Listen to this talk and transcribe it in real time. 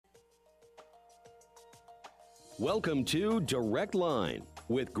Welcome to Direct Line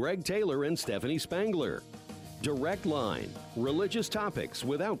with Greg Taylor and Stephanie Spangler. Direct Line, religious topics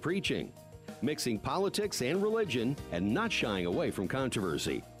without preaching, mixing politics and religion and not shying away from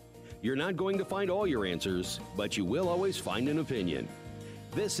controversy. You're not going to find all your answers, but you will always find an opinion.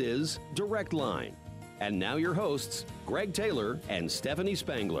 This is Direct Line. And now your hosts, Greg Taylor and Stephanie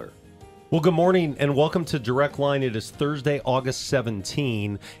Spangler. Well, good morning and welcome to Direct Line. It is Thursday, August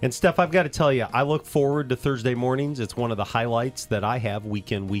 17. And Steph, I've got to tell you, I look forward to Thursday mornings. It's one of the highlights that I have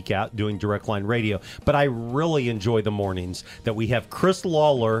week in, week out doing Direct Line radio. But I really enjoy the mornings that we have Chris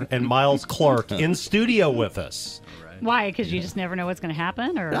Lawler and Miles Clark in studio with us. Why? Because you just never know what's going to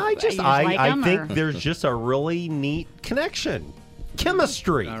happen? Or I think there's just a really neat connection.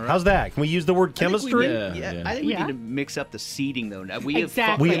 Chemistry. Right. How's that? Can we use the word chemistry? I think we need to mix up the seating, though. We always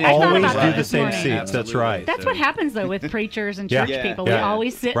do the same seats. Absolutely. That's right. That's what happens, though, with preachers and church people. We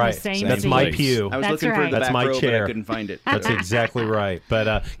always sit in the same That's seat. My pew. I was looking for the back row, chair. but I couldn't find it. That's exactly right.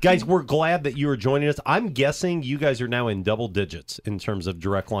 But, guys, we're glad that you are joining us. I'm guessing you guys are now in double digits in terms of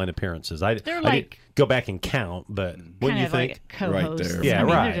Direct Line appearances. I didn't go back and count, but what do you think? Like co-hosts. Right there. Yeah,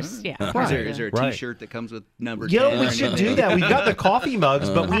 right. Is there a T-shirt that comes with number 10? Yeah, we should do that. We've got the coffee mugs,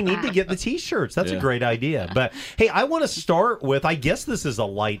 but we need to get the T-shirts. That's a great idea. But, hey, I want to start with, I guess this is a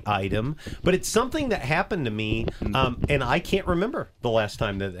light item, but it's something that happened to me, and I can't remember the last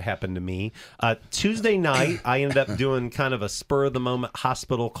time that it happened to me. Tuesday night, I ended up doing kind of a spur-of-the-moment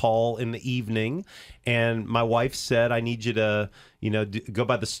hospital call in the evening, and my wife said, I need you to go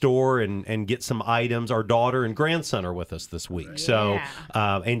by the store and get some items. Our daughter and grandson are with us this week. Right. So,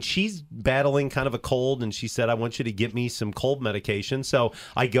 and she's battling kind of a cold, and she said, I want you to get me some cold medication. So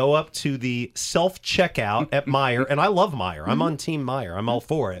I go up to the self-checkout at Meijer, and I love Meijer. I'm on Team Meijer. I'm all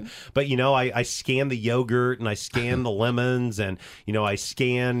for it. But, I scan the yogurt, and I scan the lemons, and, I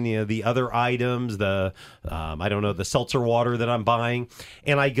scan, the other items, the seltzer water that I'm buying.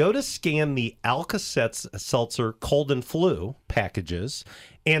 And I go to scan the Alka-Seltzer Cold and Flu packages,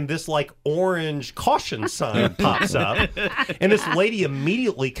 and this orange caution sign pops up, and this lady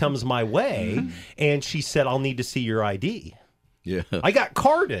immediately comes my way, and she said, I'll need to see your ID. Yeah, I got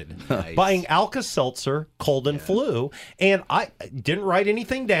carded buying Alka-Seltzer Cold and Flu, and I didn't write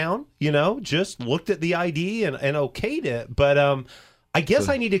anything down, just looked at the ID and okayed it. But I guess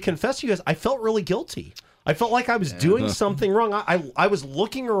I need to confess to you guys, I felt really guilty. I felt like I was doing something wrong. I was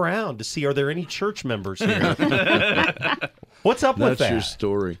looking around to see, are there any church members here? What's up with that? That's your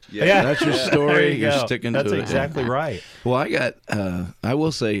story. Yeah. That's your story. You're sticking to it. That's exactly right. Well, I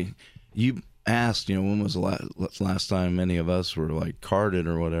will say, you asked, when was the last time any of us were carded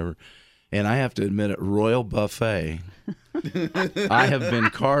or whatever. And I have to admit at Royal Buffet, I have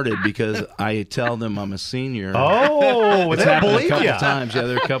been carded because I tell them I'm a senior. Oh, it's they happened believe a couple you. times. Yeah,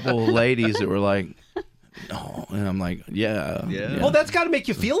 there are a couple of ladies that were like, no, and I'm like, yeah. Well, that's got to make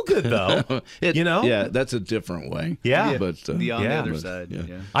you feel good, though. Yeah, that's a different way. Yeah, but on the other side.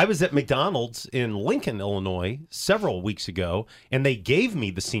 Yeah. I was at McDonald's in Lincoln, Illinois, several weeks ago, and they gave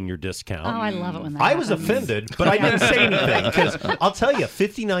me the senior discount. Oh, I love it when that I happens. was offended, but I didn't say anything because I'll tell you,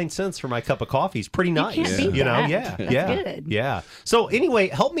 59 cents for my cup of coffee is pretty nice. You can't beat that. Yeah, That's good. Yeah. So anyway,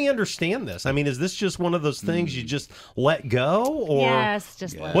 help me understand this. I mean, is this just one of those things you just let go, or yes,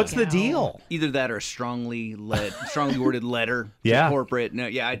 just let what's go. The deal? Either that or a strongly worded letter Yeah. to corporate. No,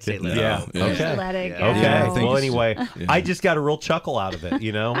 I'd say let Yeah. go. Okay. Just let it go. Okay. Well, anyway, I just got a real chuckle out of it,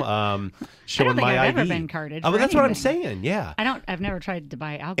 showing my I've ID. ever been carded. But that's what I'm saying. Yeah. I've never tried to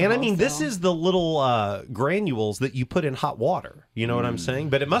buy alcohol. And I mean, this is the little granules that you put in hot water. You know what I'm saying?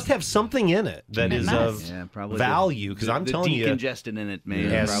 But it must have something in it that is of value. Because I'm telling you, decongestant in it,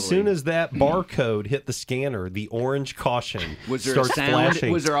 man. As soon as that barcode hit the scanner, the orange caution was there starts a sound?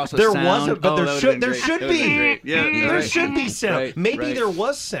 flashing. Was there also there sound? wasn't, but there should be. There should be sound. Right, Maybe there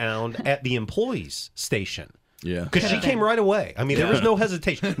was sound at the employees station. Yeah. Because she came right away. I mean, there was no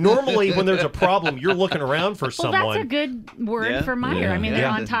hesitation. Normally, when there's a problem, you're looking around for someone. Well, that's a good word for Meijer. I mean, they're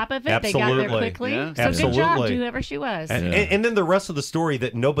on top of it. Absolutely. They got there quickly. Yeah. So good job to whoever she was. And then the rest of the story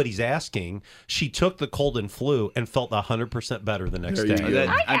that nobody's asking, she took the cold and flu and felt 100% better the next day.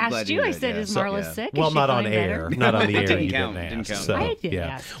 I asked you. I said, is Marla sick? Well, is not she on feeling air. better? Not on the air. Didn't You count. didn't ask. Didn't count. I didn't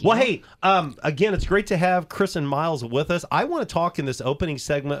ask you. Well, hey, again, it's great to have Chris and Miles with us. I want to talk in this opening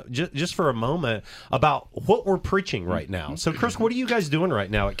segment just for a moment about what we're preaching right now. So, Chris, what are you guys doing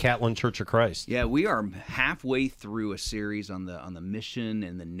right now at Catlin Church of Christ? Yeah, we are halfway through a series on the mission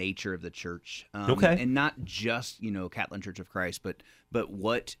and the nature of the church. And not just Catlin Church of Christ, but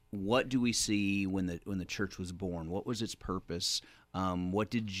what do we see when the church was born? What was its purpose? What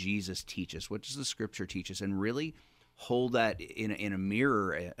did Jesus teach us? What does the Scripture teach us? And really hold that in a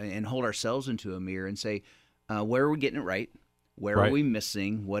mirror and hold ourselves into a mirror and say, where are we getting it right? Where are we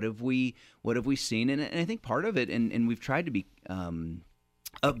missing? What have we seen? And I think part of it, and we've tried to be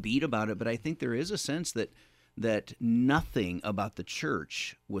upbeat about it, but I think there is a sense that nothing about the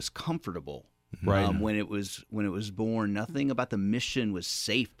church was comfortable. When it was born, nothing about the mission was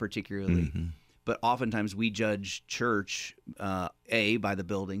safe, particularly. Mm-hmm. But oftentimes we judge church A, by the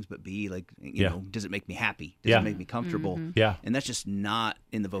buildings, but B, like you know, does it make me happy? Does it make me comfortable? Mm-hmm. Yeah, and that's just not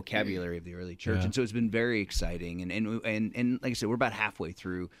in the vocabulary of the early church. And so it's been very exciting. And like I said, we're about halfway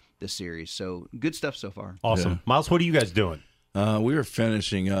through the series, so good stuff so far. Awesome, Miles. What are you guys doing? We are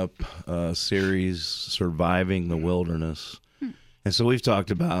finishing up a series, Surviving the Wilderness. And so we've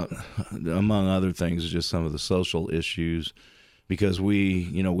talked about, among other things, just some of the social issues, because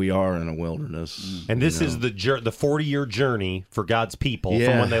we are in a wilderness. And this is the 40-year journey for God's people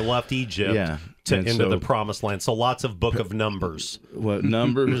from when they left Egypt into the Promised Land. So lots of Book of Numbers. What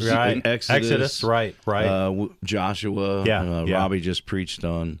Numbers? Right. Exodus. Right. Joshua. Robbie just preached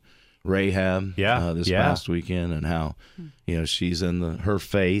on Rahab this past weekend, and how she's in her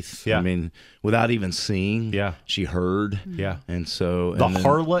faith. I mean, without even seeing, she heard. And so the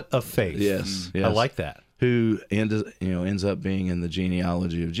harlot of faith. Yes, I like that. Who ends up being in the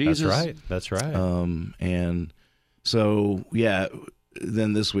genealogy of Jesus. That's right. And so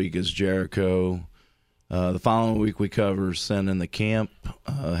then this week is Jericho. The following week we cover sin in the camp.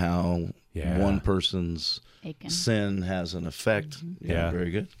 How one person's sin has an effect. Very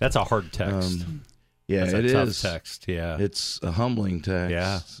good. That's a hard text. That's a tough is. Text. Yeah, it's a humbling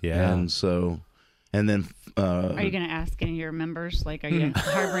text. Yeah. And then are you going to ask any of your members, like, are you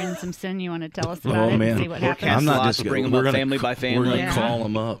harboring some sin? You want to tell us about it and see what happens? I'm not just bring them up family by family. We're going to call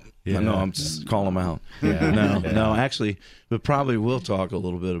them up. No, I'm just call them out. No, actually, but probably we'll talk a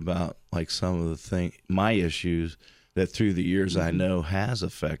little bit about like some of the my issues that through the years I know has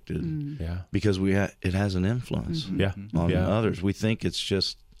affected. Because it has an influence. On others. We think it's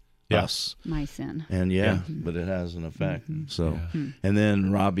just us, my sin, and but it has an effect. So, and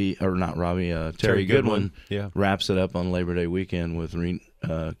then Terry Goodwin wraps it up on Labor Day weekend with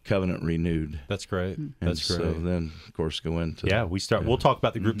Covenant Renewed. That's great. That's great. So then, of course, go into We'll talk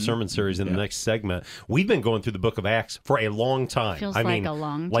about the group sermon series in the next segment. We've been going through the Book of Acts for a long time. Feels like a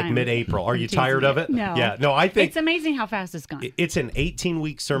long time, like mid-April. Are you tired of it? No. No. I think it's amazing how fast it's gone. It's an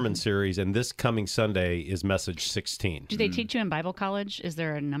 18-week sermon series, and this coming Sunday is message 16. Do they teach you in Bible college? Is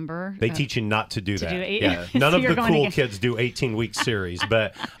there a number? They teach you not to do that. So none of the cool kids do 18-week series,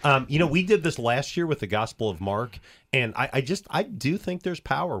 but we did this last year with the Gospel of Mark. And I do think there's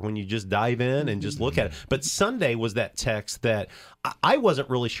power when you just dive in and just look at it. But Sunday was that text that I wasn't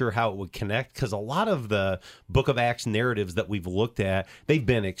really sure how it would connect, because a lot of the Book of Acts narratives that we've looked at, they've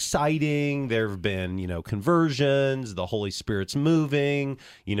been exciting. There have been, conversions, the Holy Spirit's moving,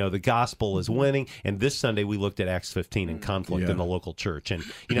 the gospel is winning. And this Sunday we looked at Acts 15 and conflict in the local church. And,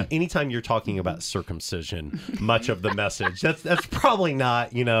 anytime you're talking about circumcision, much of the message, that's probably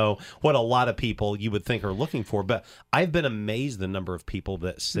not, what a lot of people you would think are looking for. But I've been amazed the number of people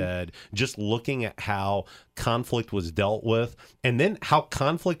that said, just looking at how conflict was dealt with, and then how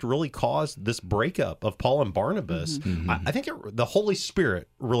conflict really caused this breakup of Paul and Barnabas. I think the Holy Spirit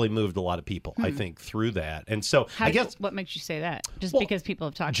really moved a lot of people, I think, through that. And so what makes you say that? Just because people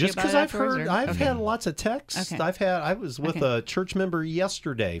have talked to you about it? Just because I've had lots of texts. I was with a church member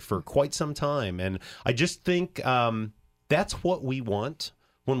yesterday for quite some time, and I just think that's what we want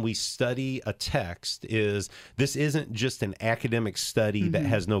when we study a text. Is this isn't just an academic study that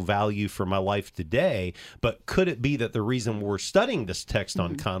has no value for my life today, but could it be that the reason we're studying this text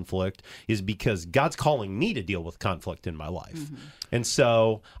on conflict is because God's calling me to deal with conflict in my life? And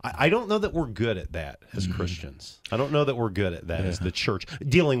so I don't know that we're good at that as Christians. I don't know that we're good at that as the church,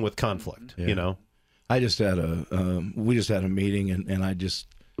 dealing with conflict, I just had we just had a meeting, and I just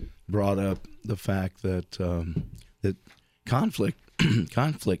brought up the fact that that conflict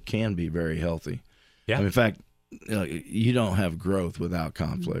can be very healthy. I mean, in fact, you don't have growth without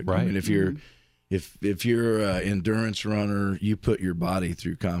conflict. Right. I mean, if you're an endurance runner, you put your body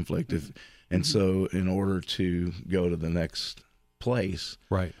through conflict. And so in order to go to the next place.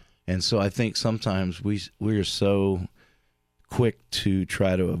 Right. And so I think sometimes we're so quick to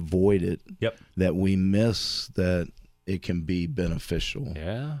try to avoid it that we miss that it can be beneficial.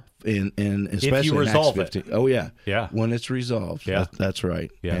 Yeah. And especially if you resolve it. Oh, yeah. Yeah. When it's resolved. Yeah. That's right.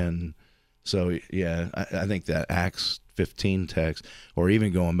 Yeah. And so, I think that Acts 15 text, or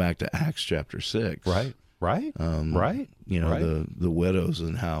even going back to Acts chapter 6. Right. The widows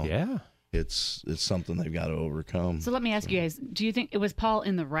and how it's something they've got to overcome. So let me ask you guys, do you think it was Paul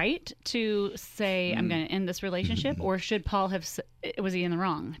in the right to say, I'm going to end this relationship? Or should Paul was he in the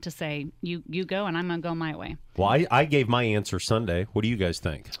wrong to say, you go and I'm going to go my way? Well, I gave my answer Sunday. What do you guys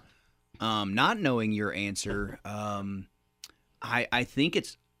think? Not knowing your answer, I think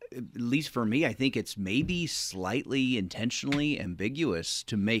it's, at least for me, I think it's maybe slightly intentionally ambiguous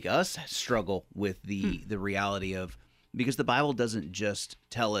to make us struggle with the reality of, because the Bible doesn't just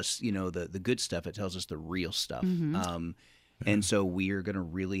tell us, the good stuff, it tells us the real stuff. And so we are going to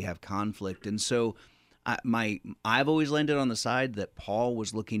really have conflict. And so I've always landed on the side that Paul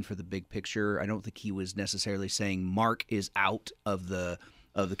was looking for the big picture. I don't think he was necessarily saying Mark is out of the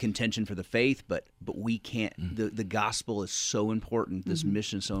contention for the faith, but we can't. The gospel is so important. This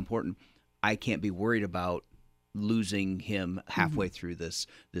mission is so important. I can't be worried about losing him halfway through this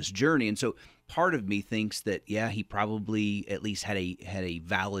journey. And so part of me thinks that he probably at least had a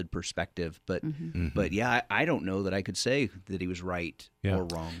valid perspective, but I don't know that I could say that he was right or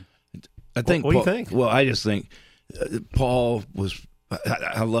wrong. I think. What do you think? Well, I just think Paul was.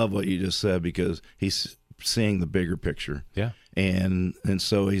 I love what you just said, because he's seeing the bigger picture. Yeah. And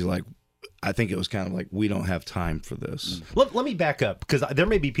so he's like, I think it was kind of like, we don't have time for this. Let me back up, because there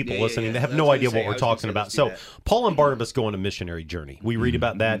may be people listening that have no idea what we're talking about. So Paul and Barnabas go on a missionary journey. We read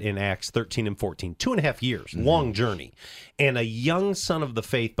about that in Acts 13 and 14. 2.5 years, long journey. And a young son of the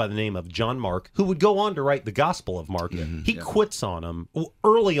faith by the name of John Mark, who would go on to write the Gospel of Mark, he quits on them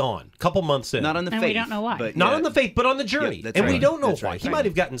early on, a couple months in. Not on the faith. And we don't know why. Not on the faith, but on the journey. And we don't know that's why. Right. He might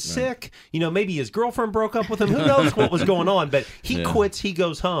have gotten sick. Maybe his girlfriend broke up with him. Who knows what was going on? But he quits. He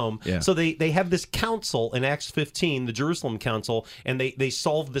goes home. So they have this council in Acts 15, the Jerusalem Council, and they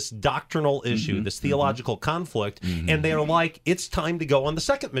solve this doctrinal issue, this theological conflict, and they're like, it's time to go on the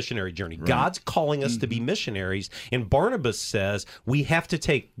second missionary journey. Right. God's calling us to be missionaries, and Barnabas says, we have to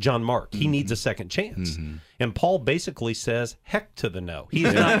take John Mark. He needs a second chance. And Paul basically says, heck to the no.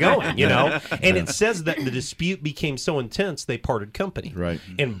 He's not going, And it says that the dispute became so intense, they parted company. Right.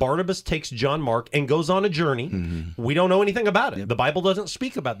 And Barnabas takes John Mark and goes on a journey. We don't know anything about it. The Bible doesn't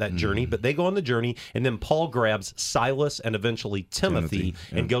speak about that journey, but they go on the journey. And then Paul grabs Silas and eventually Timothy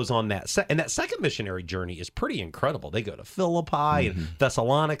and goes on that. And that second missionary journey is pretty incredible. They go to Philippi and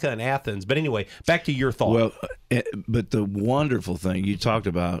Thessalonica and Athens. But anyway, back to your thought. Well, but the wonderful thing, you talked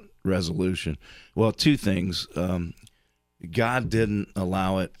about resolution. Well, two things. God didn't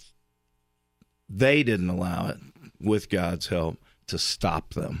allow it. They didn't allow it, with God's help, to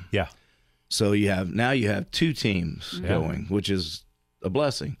stop them. Yeah. So you have two teams going, which is a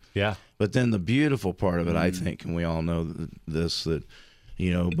blessing. Yeah. But then the beautiful part of it, I think, and we all know this, that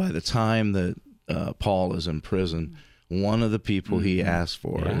by the time that Paul is in prison, one of the people he asked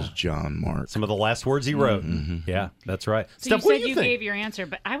for is John Mark. Some of the last words he wrote. Yeah, that's right. So Steph, you what said do you you think? gave your answer,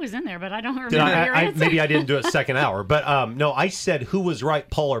 but I was in there, but I don't remember your answer. Maybe I didn't do it second hour. But no, I said who was right,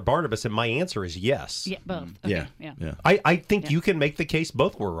 Paul or Barnabas, and my answer is yes. Yeah, both. Okay. Yeah. I think you can make the case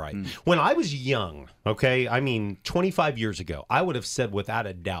both were right. When I was young, 25 years ago, I would have said without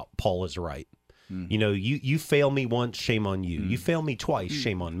a doubt Paul is right. You fail me once, shame on you. You fail me twice,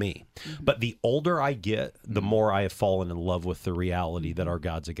 shame on me. But the older I get, the more I have fallen in love with the reality that our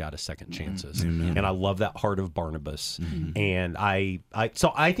God's a God of second chances. And I love that heart of Barnabas. And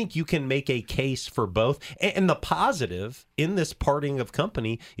so I think you can make a case for both. And the positive in this parting of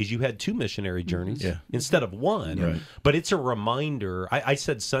company is you had two missionary journeys instead of one. Right. But it's a reminder. I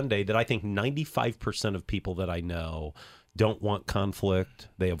said Sunday that I think 95% of people that I know don't want conflict.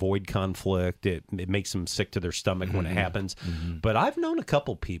 They avoid conflict. It makes them sick to their stomach when it happens. But I've known a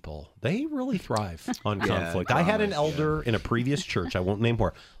couple people, they really thrive on conflict. I had an elder in a previous church, I won't name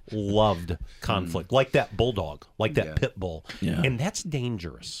where, loved conflict, like that bulldog, like that pit bull. Yeah. And that's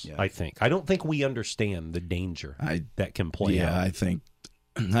dangerous, I think. I don't think we understand the danger that can play out. I think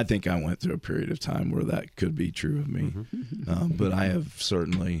I went through a period of time where that could be true of me. But I have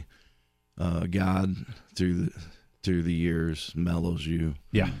certainly, God, through the years, mellows you.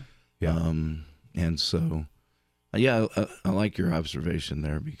 Yeah. And so, I like your observation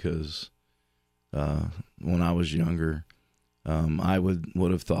there, because when I was younger, I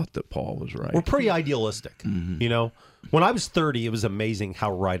would have thought that Paul was right. We're pretty idealistic. When I was 30, it was amazing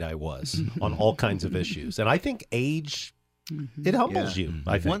how right I was on all kinds of issues. And I think age, it humbles you,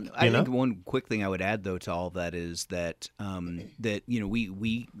 I think. I think one quick thing I would add, though, to all of that is that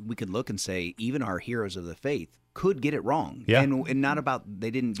we could look and say even our heroes of the faith could get it wrong. And not about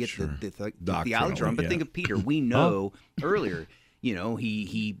they didn't get the theology wrong, but think of Peter. We know earlier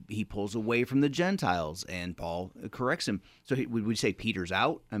he pulls away from the Gentiles, and Paul corrects him. So would we say Peter's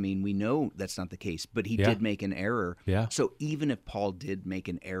out? I mean, we know that's not the case, but he did make an error. Yeah. So even if Paul did make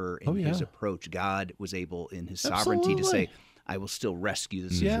an error in his approach, God was able in his sovereignty to say, I will still rescue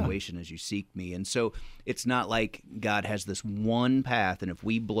the situation as you seek me. And so it's not like God has this one path, and if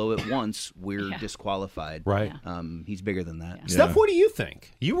we blow it once, we're disqualified. Right. He's bigger than that. Yeah. Steph, what do you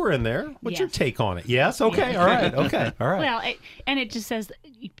think? You were in there. What's your take on it? Yes? Okay. All right. Okay. All right. Well, and it just says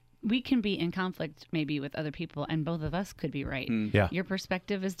we can be in conflict maybe with other people, and both of us could be right. Yeah. Your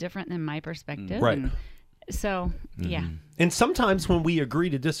perspective is different than my perspective. Right. And so, yeah. And sometimes when we agree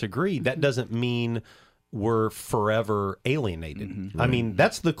to disagree, that doesn't mean we're forever alienated. I mean,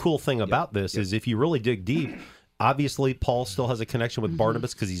 that's the cool thing about this is if you really dig deep, obviously Paul still has a connection with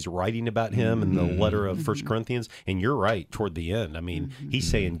Barnabas because he's writing about him in the letter of 1 Corinthians. And you're right, toward the end. I mean,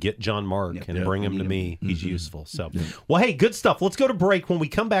 he's saying, get John Mark and bring him to me. He's useful. So, well, hey, good stuff. Let's go to break. When we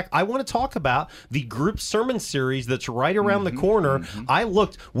come back, I want to talk about the group sermon series that's right around the corner. I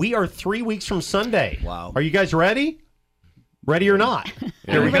looked. We are 3 weeks from Sunday. Wow. Are you guys ready? Ready or not?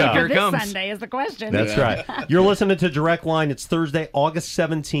 Here we go. Here it comes. Sunday is the question. That's right. You're listening to Direct Line. It's Thursday, August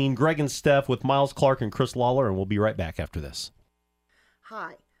 17. Greg and Steph with Miles Clark and Chris Lawler, and we'll be right back after this.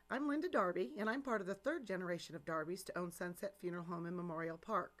 Hi, I'm Linda Darby, and I'm part of the third generation of Darbys to own Sunset Funeral Home in Memorial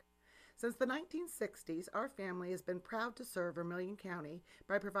Park. Since the 1960s, our family has been proud to serve Vermilion County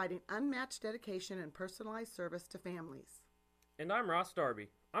by providing unmatched dedication and personalized service to families. And I'm Ross Darby.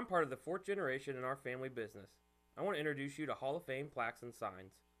 I'm part of the fourth generation in our family business. I want to introduce you to Hall of Fame plaques and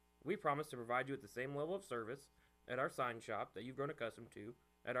signs. We promise to provide you with the same level of service at our sign shop that you've grown accustomed to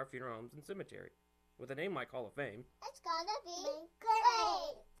at our funeral homes and cemetery. With a name like Hall of Fame, it's gonna be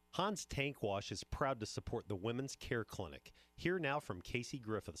great! Hans Tank Wash is proud to support the Women's Care Clinic. Hear now from Casey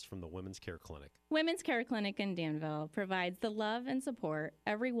Griffiths from the Women's Care Clinic. Women's Care Clinic in Danville provides the love and support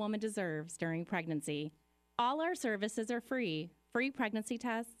every woman deserves during pregnancy. All our services are free pregnancy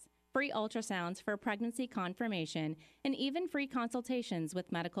tests, free ultrasounds for pregnancy confirmation, and even free consultations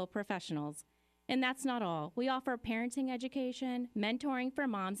with medical professionals. And that's not all. We offer parenting education, mentoring for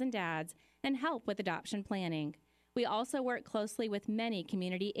moms and dads, and help with adoption planning. We also work closely with many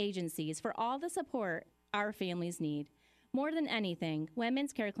community agencies for all the support our families need. More than anything,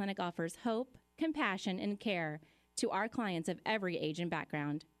 Women's Care Clinic offers hope, compassion, and care to our clients of every age and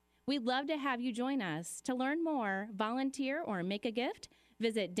background. We'd love to have you join us. To learn more, volunteer, or make a gift,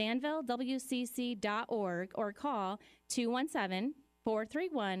 visit danvillewcc.org or call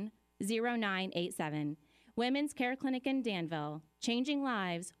 217-431-0987. Women's Care Clinic in Danville, changing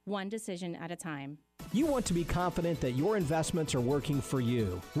lives one decision at a time. You want to be confident that your investments are working for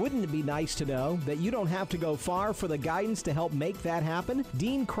you. Wouldn't it be nice to know that you don't have to go far for the guidance to help make that happen?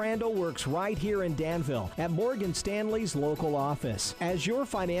 Dean Crandall works right here in Danville at Morgan Stanley's local office. As your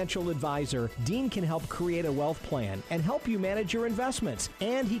financial advisor, Dean can help create a wealth plan and help you manage your investments.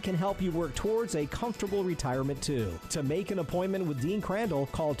 And he can help you work towards a comfortable retirement too. To make an appointment with Dean Crandall,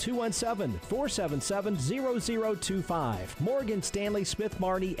 call 217-477-0025. Morgan Stanley Smith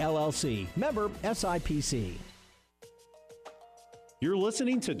Marnie LLC. Member SIPC. You're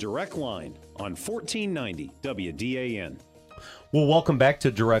listening to Direct Line on 1490 WDAN. Well, welcome back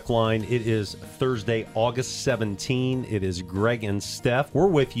to Direct Line. It is Thursday, August 17. It is Greg and Steph. We're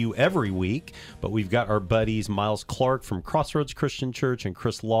with you every week, but we've got our buddies Miles Clark from Crossroads Christian Church and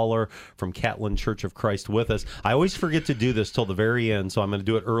Chris Lawler from Catlin Church of Christ with us. I always forget to do this till the very end, so I'm going to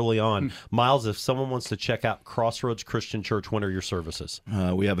do it early on. Miles, if someone wants to check out Crossroads Christian Church, when are your services?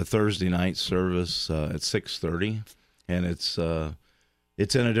 We have a Thursday night service at 6:30, and it's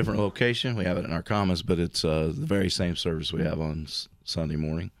in a different location. We have it in our comments, but it's the very same service we have on Sunday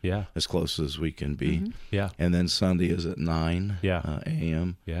morning. Yeah. As close as we can be. Yeah. And then Sunday is at 9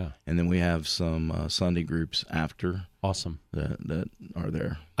 a.m. Yeah. And then we have some Sunday groups after. Awesome. That are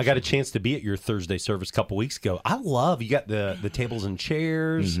there. I got a chance to be at your Thursday service a couple weeks ago. I love, you got the tables and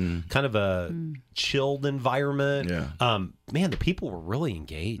chairs, kind of a chilled environment. Yeah. Man, the people were really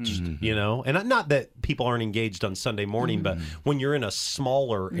engaged, you know? And not that people aren't engaged on Sunday morning, but when you're in a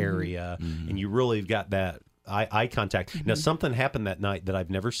smaller area and you really have got that eye contact. Now, something happened that night that I've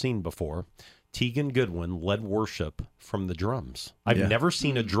never seen before. Tegan Goodwin led worship from the drums. I've never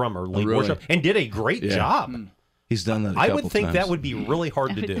seen a drummer lead worship and did a great job. He's done that a I couple would think times. that would be really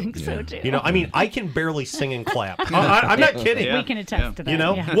hard to do. I think so, too. You know, I mean, I can barely sing and clap. I'm not kidding. We can attest to that. You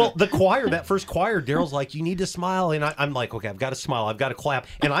know, yeah. well, the choir, that first choir, Daryl's like, you need to smile. And I'm like, okay, I've got to smile. I've got to clap.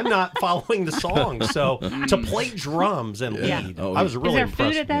 And I'm not following the song. So to play drums and lead, I was really Is there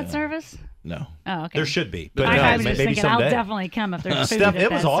impressed. food at that service? No. Oh, okay. There should be, but I was just maybe thinking, someday. I'll definitely come if there's food Steph, at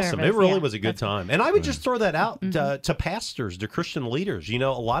it was that awesome. service. It really Yeah. was a good time. And I would just throw that out to pastors, to Christian leaders. You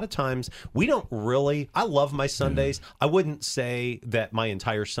know, a lot of times we don't really, I love my Sundays. I wouldn't say that my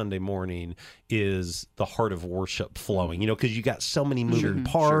entire Sunday morning is the heart of worship flowing, you know, because you got so many moving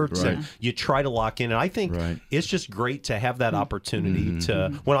parts and you try to lock in. And I think it's just great to have that opportunity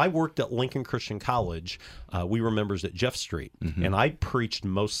to, when I worked at Lincoln Christian College, we were members at Jeff Street, and I preached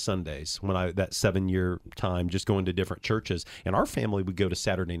most Sundays when that 7-year time, just going to different churches. And our family would go to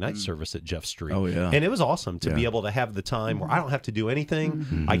Saturday night service at Jeff Street. Oh, yeah. And it was awesome to be able to have the time where I don't have to do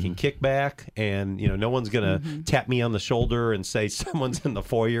anything. I can kick back, and you know, no one's going to tap me on the shoulder and say someone's in the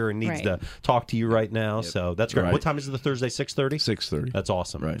foyer and needs to talk to you right now. So that's great. What time is it? The Thursday, 6:30? 6:30. That's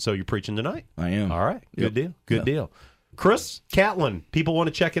awesome. Right. So you're preaching tonight? I am. All right. Good deal. Good deal. Chris Catlin, people want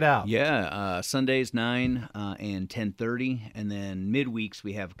to check it out. Yeah, Sundays 9 and 10:30, and then midweeks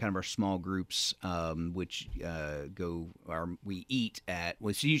we have kind of our small groups, which we eat at.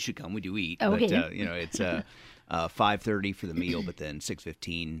 Well, so you should come. We do eat, okay. but you know, it's 5:30 for the meal, but then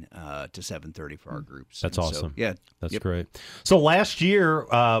 6:15 to 7:30 for our groups. That's And awesome. So, yeah, That's great. So last year,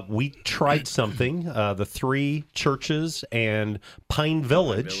 we tried something, the 3 churches and Pine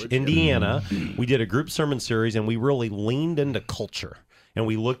Village, Indiana. We did a group sermon series, and we really leaned into culture. And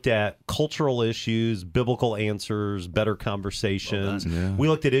we looked at cultural issues, biblical answers, better conversations. We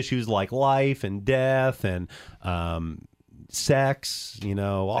looked at issues like life and death and sex, you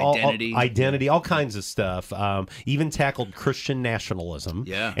know, identity, all kinds of stuff. Even tackled Christian nationalism.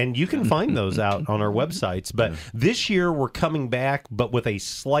 Yeah. And you can find those out on our websites. But this year we're coming back, but with a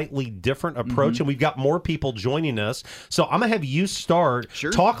slightly different approach. And we've got more people joining us. So I'm going to have you start.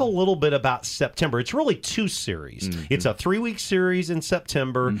 Sure. Talk a little bit about September. It's really 2 series. It's a 3-week series in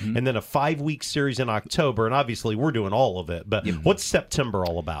September and then a 5-week series in October. And obviously we're doing all of it. But what's September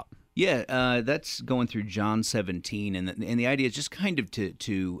all about? Yeah, that's going through John 17, and the idea is just kind of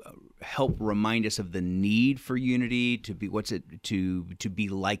to help remind us of the need for unity, to be to be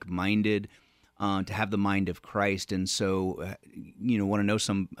like-minded, to have the mind of Christ, and so want to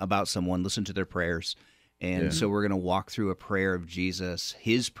know about someone, listen to their prayers, and so we're going to walk through a prayer of Jesus,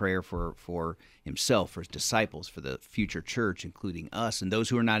 his prayer for himself, for his disciples, for the future church, including us and those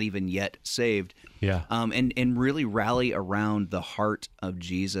who are not even yet saved. Yeah. And really rally around the heart of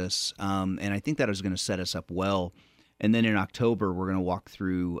Jesus. And I think that is going to set us up well. And then in October, we're going to walk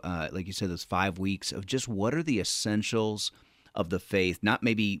through, like you said, those 5 weeks of just what are the essentials of the faith. Not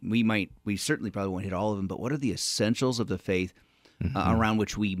maybe we certainly probably won't hit all of them, but what are the essentials of the faith around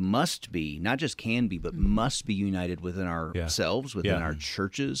which we must be, not just can be, but must be united within ourselves, within our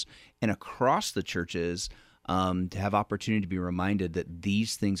churches, and across the churches, to have opportunity to be reminded that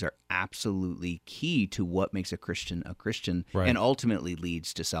these things are absolutely key to what makes a Christian and ultimately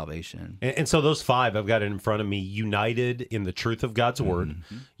leads to salvation. And so those 5, I've got it in front of me: united in the truth of God's word,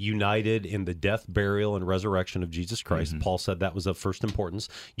 united in the death, burial, and resurrection of Jesus Christ. Paul said that was of first importance.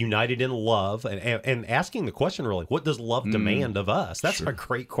 United in love, and asking the question, really, what does love demand of us? That's a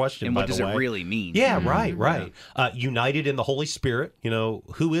great question, and by what does the way. it really mean? Yeah, right. United in the Holy Spirit,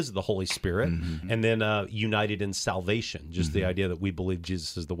 who is the Holy Spirit? And then united in salvation, just the idea that we believe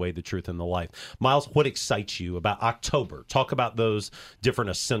Jesus is the way, the truth, and the life. Miles, what excites you about October? Talk about those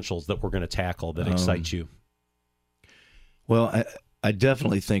different essentials that we're going to tackle that excite you. Well, I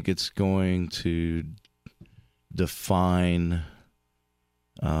definitely think it's going to define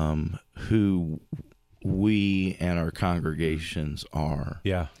who we and our congregations are.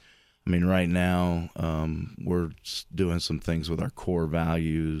 Yeah. I mean, right now, we're doing some things with our core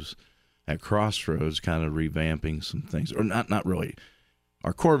values at Crossroads, kind of revamping some things, or not really.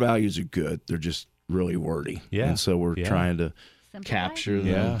 Our core values are good; they're just really wordy, and so we're trying to capture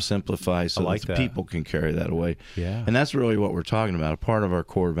them, simplify, so that people can carry that away. Yeah, and that's really what we're talking about. A part of our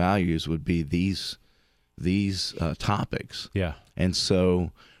core values would be these topics. Yeah, and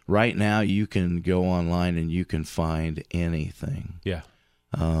so right now you can go online and you can find anything. Yeah,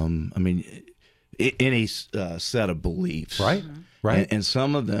 I mean, any set of beliefs, right? Right, and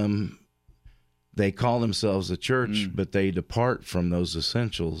some of them, they call themselves a church, but they depart from those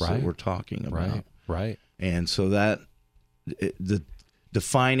essentials that we're talking about. Right. And so that the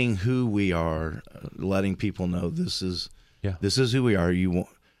defining who we are, letting people know this is who we are.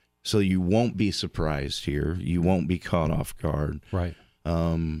 So you won't be surprised here. You won't be caught off guard. Right.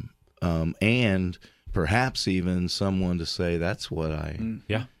 And perhaps even someone to say that's what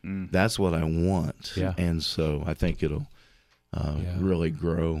that's what I want. Yeah. And so I think it'll really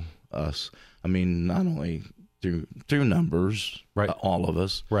grow us. I mean, not only through numbers, all of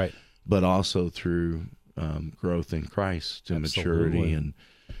us, but also through growth in Christ to maturity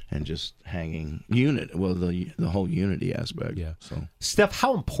and just hanging unit. Well, the whole unity aspect. Yeah. So, Steph,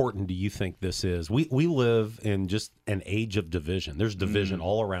 how important do you think this is? We live in just an age of division. There's division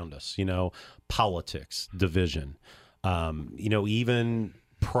all around us. Politics, division. Even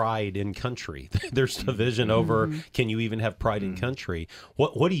pride in country. There's division over, can you even have pride in country?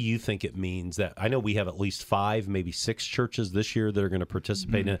 What do you think it means that, I know we have at least 5, maybe 6 churches this year that are going to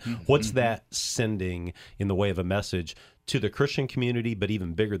participate in it. What's that sending in the way of a message to the Christian community, but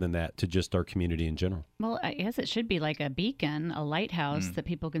even bigger than that, to just our community in general? Well, I guess it should be like a beacon, a lighthouse that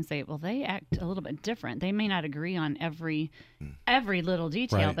people can say, well, they act a little bit different. They may not agree on every little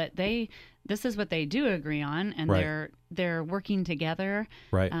detail, but this is what they do agree on, and they're working together.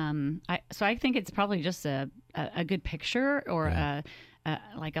 Right. So I think it's probably just a good picture, or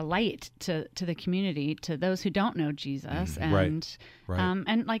like a light to the community, to those who don't know Jesus, and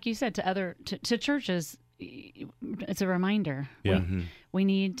and like you said, to churches. It's a reminder. Yeah. We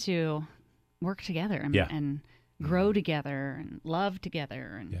need to work together and grow together and love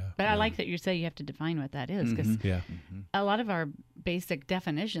together. But I like that you say you have to define what that is, because a lot of our basic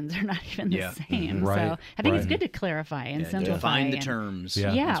definitions are not even the same. So I think it's good to clarify and simplify. Define the terms.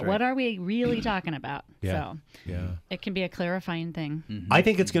 What are we really talking about? Yeah. So it can be a clarifing thing. I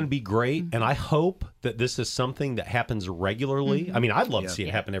think it's going to be great, and I hope that this is something that happens regularly. I mean, I'd love to see it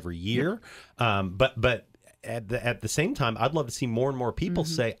happen every year, but at the same time, I'd love to see more and more people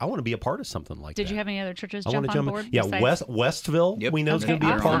say, I want to be a part of something like that. Did you have any other churches jump on board? Yeah, Westville, we know is going to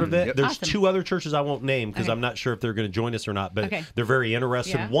be a part of it. There's 2 other churches I won't name because I'm not sure if they're going to join us or not, but they're very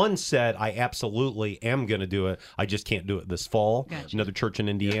interested. Yeah. One said, I absolutely am going to do it. I just can't do it this fall. Gotcha. Another church in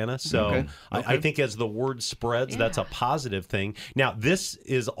Indiana. So I think as the word spreads, that's a positive thing. Now, this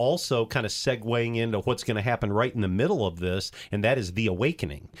is also kind of segueing into what's going to happen right in the middle of this, and that is the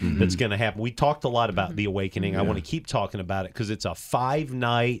awakening that's going to happen. We talked a lot about the awakening. I want to keep talking about it because it's a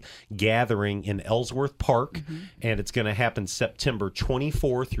 5-night gathering in Ellsworth Park, and it's going to happen September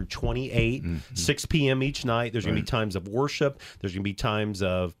 24 through 28, 6 p.m. each night. There's going to be times of worship. There's going to be times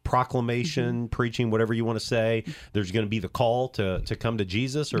of proclamation, preaching, whatever you want to say. There's going to be the call to come to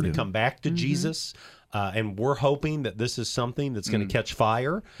Jesus or to come back to Jesus. And we're hoping that this is something that's going to catch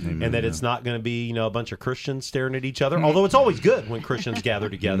fire, and that it's not going to be, a bunch of Christians staring at each other, although it's always good when Christians gather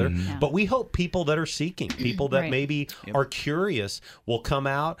together. But we hope people that are seeking, people that maybe are curious, will come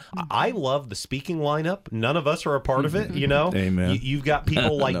out. I love the speaking lineup. None of us are a part of it, Amen. You've got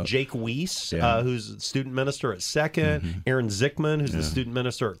people like Jake Weiss, who's the student minister at Second, Aaron Zickman, who's the student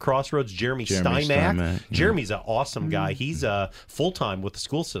minister at Crossroads, Jeremy Steinmack. Jeremy's an awesome guy. He's full-time with the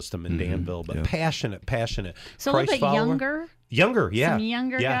school system in Danville, but passionate. So a little bit younger, Some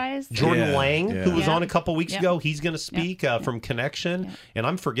younger guys. Jordan Lang, who was on a couple weeks ago, he's going to speak from Connection, and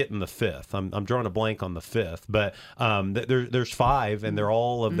I'm forgetting the 5th. I'm drawing a blank on the 5th, but there's 5, and they're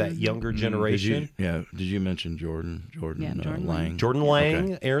all of that younger generation. Did you mention Jordan Lang? Jordan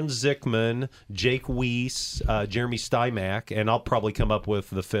Lang, Aaron Zickman, Jake Weiss, Jeremy Steinmack, and I'll probably come up with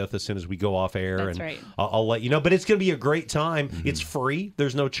the 5th as soon as we go off air. That's and right. I'll let you know. But it's going to be a great time. It's free.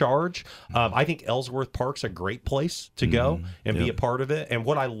 There's no charge. I think Ellsworth Park's a great place to go and be a part of it. And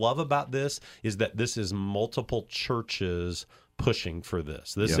what I love about this is that this is multiple churches pushing for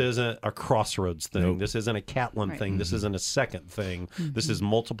this. This isn't a Crossroads thing. This isn't a Catlin thing. This isn't a Second thing. This is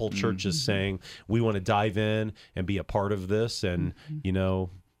multiple churches saying, we want to dive in and be a part of this, and,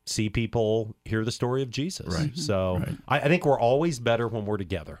 see people hear the story of Jesus. So I think we're always better when we're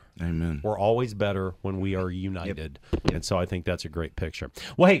together. Amen. We're always better when we are united. And so I think that's a great picture.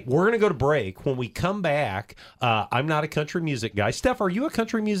 Well, hey, we're going to go to break. When we come back, I'm not a country music guy. Steph, are you a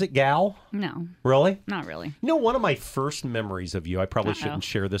country music gal? No. Really? Not really. One of my first memories of you, I probably shouldn't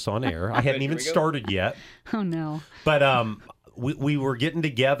share this on air. I hadn't even started yet. Oh, no. But we were getting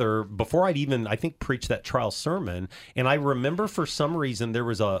together before I'd even, I think, preached that trial sermon. And I remember for some reason there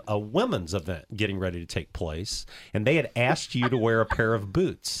was a women's event getting ready to take place. And they had asked you to wear a pair of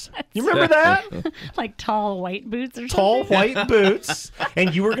boots. You remember that? Like tall white boots or something? Tall white boots.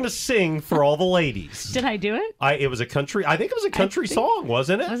 And you were going to sing for all the ladies. Did I do it? It was a country, I think it was a country song,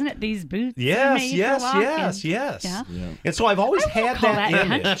 wasn't it? Wasn't it These Boots? Yes. Yeah. And so I've always had that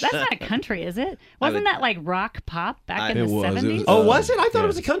image. That's not country, is it? Wasn't that like rock pop back in the 70s? Was it? I thought it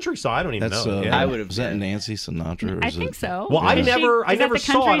was a country song. I don't even know. I would have. Is that Nancy Sinatra? I think so. Well, I never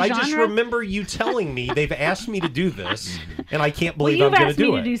saw it. Genre? I just remember you telling me they've asked me to do this, and I can't believe I'm going to do it.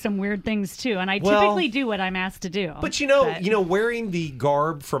 You've asked me to do some weird things too, and I typically do what I'm asked to do. But wearing the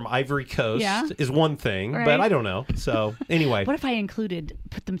garb from Ivory Coast is one thing, but I don't know. So anyway, what if I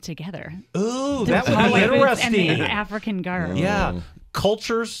put them together? Ooh, that would be interesting. And the African garb. Yeah.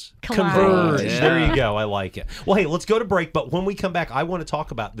 cultures Collide. converge. Yeah. There you go. I like it. Well, hey, let's go to break. But when we come back, I want to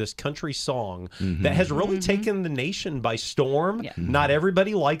talk about this country song that has really taken the nation by storm. Yeah. Not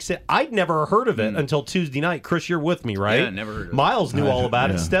everybody likes it. I'd never heard of it until Tuesday night. Chris, you're with me, right? Yeah, never heard of it. Miles knew all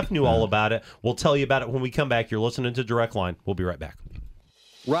about it. Steph knew all about it. We'll tell you about it when we come back. You're listening to Direct Line. We'll be right back.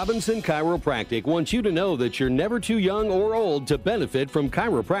 Robinson Chiropractic wants you to know that you're never too young or old to benefit from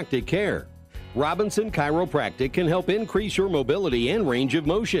chiropractic care. Robinson Chiropractic can help increase your mobility and range of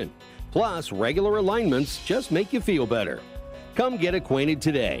motion. Plus, regular alignments just make you feel better. Come get acquainted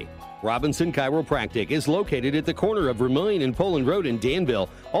today. Robinson Chiropractic is located at the corner of Vermillion and Poland Road in Danville,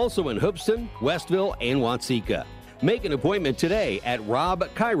 also in Hoopeston, Westville, and Watseka. Make an appointment today at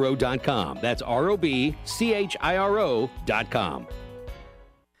robchiro.com. That's ROBCHIRO.com.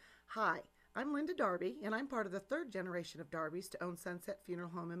 Hi, I'm Linda Darby, and I'm part of the third generation of Darbys to own Sunset Funeral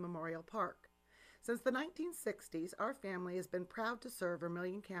Home in Memorial Park. Since the 1960s, our family has been proud to serve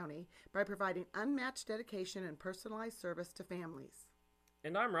Vermilion County by providing unmatched dedication and personalized service to families.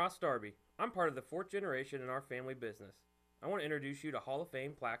 And I'm Ross Darby. I'm part of the fourth generation in our family business. I want to introduce you to Hall of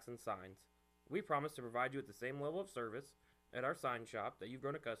Fame plaques and signs. We promise to provide you with the same level of service at our sign shop that you've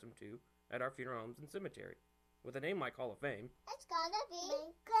grown accustomed to at our funeral homes and cemetery. With a name like Hall of Fame, It's gonna be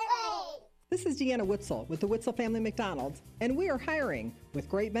great. This is Deanna Witzel with the Witzel Family McDonald's, and we are hiring. With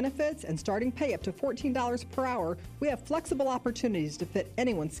great benefits and starting pay up to $14 per hour, we have flexible opportunities to fit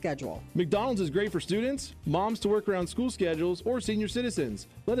anyone's schedule. McDonald's is great for students, moms to work around school schedules, or senior citizens.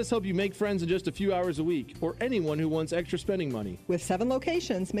 Let us help you make friends in just a few hours a week, or anyone who wants extra spending money. With 7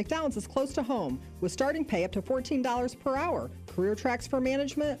 locations, McDonald's is close to home, with starting pay up to $14 per hour, career tracks for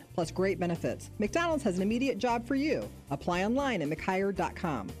management, plus great benefits. McDonald's has an immediate job for you. Apply online at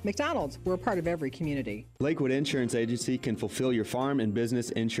mchire.com. McDonald's, we're a part of every community. Lakewood Insurance Agency can fulfill your farm and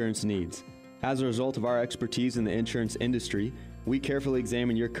business insurance needs. As a result of our expertise in the insurance industry, we carefully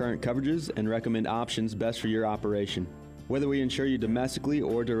examine your current coverages and recommend options best for your operation. Whether we insure you domestically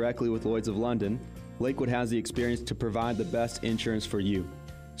or directly with Lloyd's of London, Lakewood has the experience to provide the best insurance for you.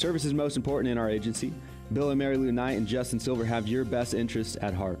 Service is most important in our agency. Bill and Mary Lou Knight and Justin Silver have your best interests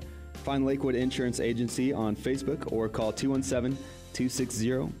at heart. Find Lakewood Insurance Agency on Facebook or call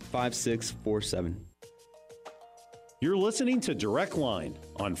 217-260-5647. You're listening to Direct Line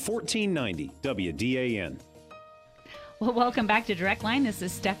on 1490 WDAN. Well, welcome back to Direct Line. This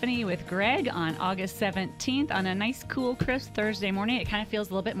is Stephanie with Greg on August 17th on a nice, cool, crisp Thursday morning. It kind of feels a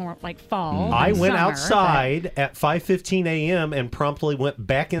little bit more like fall. I went summer, outside at 5:15 a.m. and promptly went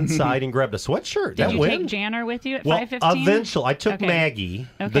back inside and grabbed a sweatshirt. Did you take Janner with you at 5:15? Eventually, I took Maggie,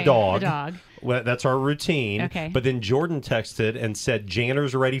 the dog. Well, that's our routine. Okay. But then Jordan texted and said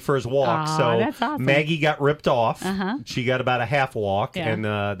Janner's ready for his walk. Aw, so that's awesome. Maggie got ripped off. Uh-huh. She got about a half walk, Yeah. and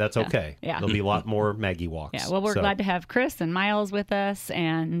that's okay. Yeah. There'll be a lot more Maggie walks. Yeah, well, we're glad to have Chris and Miles with us.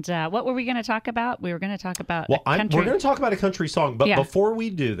 And what were we going to talk about? We were going to talk about we're country. going to talk about a country song, but before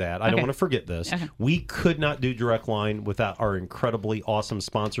we do that, I don't Okay. want to forget this. Okay. We could not do Direct Line without our incredibly awesome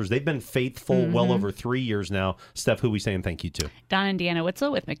sponsors. They've been faithful well over 3 years now. Steph, who we saying thank you to? Don and Deanna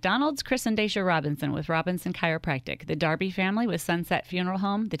Witzel with McDonald's, Chris and Dacia Robinson with Robinson Chiropractic, the Darby family with Sunset Funeral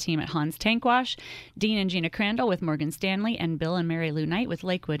Home, the team at Hans Tank Wash, Dean and Gina Crandall with Morgan Stanley, and Bill and Mary Lou Knight with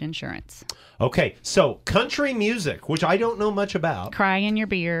Lakewood Insurance. Okay, so country music, which I don't know much about. Cry in your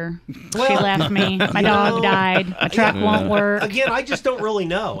beer. She left me. My dog died. My truck won't work. Again, I just don't really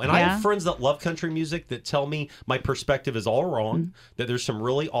know. And I have friends that love country music that tell me my perspective is all wrong, that there's some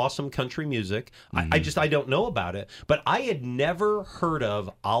really awesome country music. I don't know about it. But I had never heard of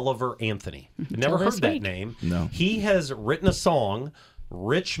Oliver Anthony. Never heard that name. No. He has written a song,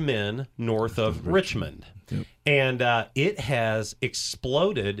 Rich Men North of Richmond. Yep. And it has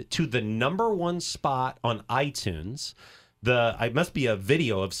exploded to the #1 spot on iTunes. It must be a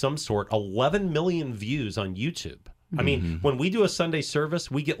video of some sort, 11 million views on YouTube. I mean, when we do a Sunday service,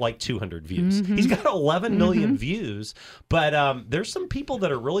 we get like 200 views. He's got 11 million views, but there's some people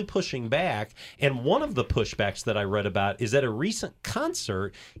that are really pushing back. And one of the pushbacks that I read about is at a recent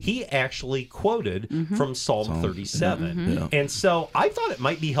concert, he actually quoted from Psalm 37. And so I thought it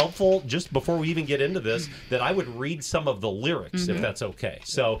might be helpful, just before we even get into this, that I would read some of the lyrics, if that's okay.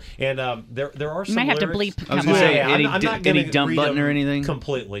 So, and there are some You might have lyrics. to bleep. I was going to say, I'm not any gonna dump read button them or anything?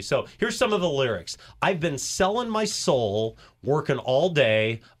 completely. So here's some of the lyrics. I've been selling my soul, working all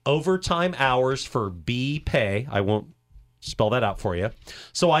day, overtime hours for B pay. I won't spell that out for you.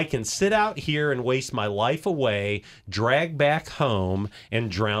 So I can sit out here and waste my life away, drag back home,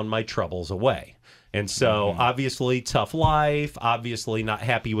 and drown my troubles away. And so, obviously, tough life, obviously not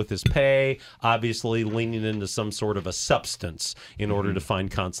happy with his pay, obviously leaning into some sort of a substance in order to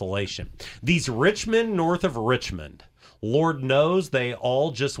find consolation. These rich men north of Richmond Lord knows they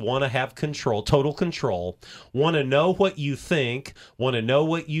all just want to have control, total control, want to know what you think, want to know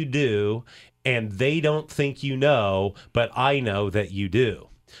what you do, and they don't think you know, but I know that you do.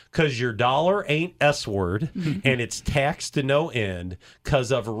 Because your dollar ain't S-word, and it's taxed to no end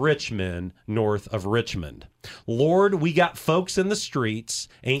because of rich men north of Richmond. Lord, we got folks in the streets,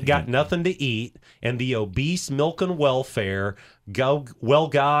 ain't got nothing to eat, and the obese milking welfare. Well,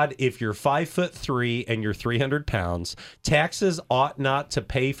 God, if you're 5'3" and you're 300 pounds, taxes ought not to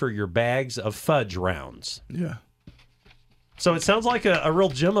pay for your bags of fudge rounds. Yeah. So it sounds like a real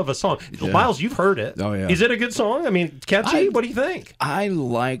gem of a song. Yeah. Miles, you've heard it. Oh, yeah. Is it a good song? I mean, catchy? What do you think? I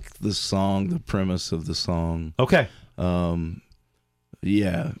like the song, the premise of the song. Okay.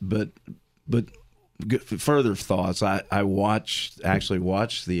 Yeah, but further thoughts. I actually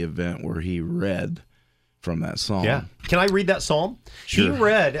watched the event where he read from that song. Yeah. Can I read that psalm? Sure. He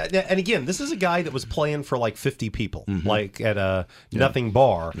read, and again, this is a guy that was playing for like 50 people, like at a nothing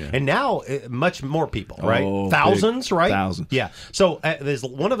bar. Yeah. And now much more people, right? Thousands, right? Thousands. Yeah. So there's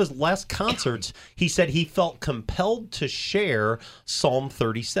one of his last concerts, he said he felt compelled to share Psalm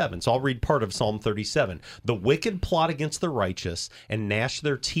 37. So I'll read part of Psalm 37. The wicked plot against the righteous and gnash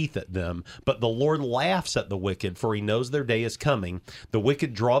their teeth at them, but the Lord laughs at the wicked, for he knows their day is coming. The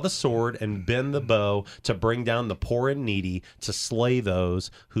wicked draw the sword and bend the bow to bring down the poor and needy, to slay those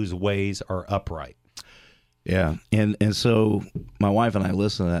whose ways are upright. Yeah, and so my wife and I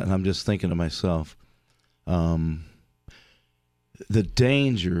listen to that, and I'm just thinking to myself, the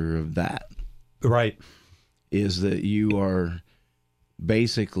danger of that, right, is that you are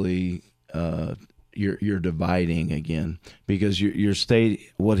basically you're dividing again, because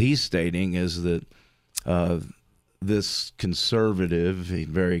what he's stating is that this conservative,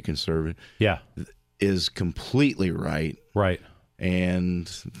 very conservative, is completely right. Right. And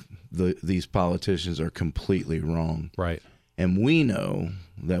these politicians are completely wrong. Right. And we know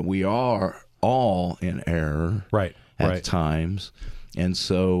that we are all in error. Right. At times. And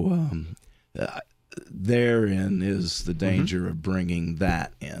so therein is the danger of bringing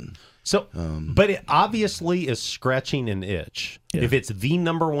that in. So, but it obviously is scratching an itch. Yeah. If it's the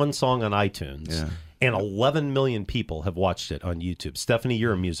 #1 song on iTunes. Yeah. And 11 million people have watched it on YouTube. Stephanie,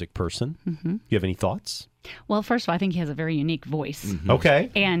 you're a music person. You have any thoughts? Well, first of all, I think he has a very unique voice. Okay.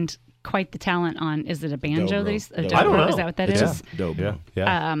 And quite the talent on, is it a banjo? Dobro. I don't know. Is that what that It's is? Dobro.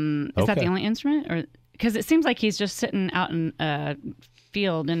 Is that the only instrument? Or because it seems like he's just sitting out in a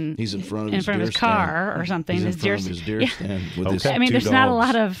field and he's in front of his car or something. He's in front of his deer stand with his I mean, two there's dogs. not a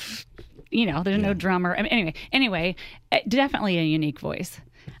lot of, there's no drummer. I mean, anyway, definitely a unique voice.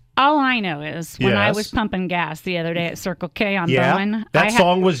 All I know is when I was pumping gas the other day at Circle K on Bowen. That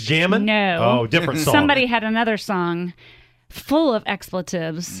song was jamming? No. Oh, different song. Somebody had another song full of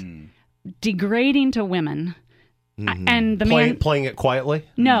expletives, degrading to women. And the man... Playing it quietly?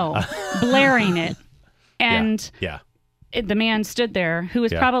 No, blaring it. And yeah. The man stood there, who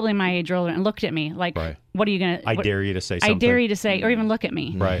was probably my age or older, and looked at me like, what are you going to... I dare you to say something. I dare you to say, or even look at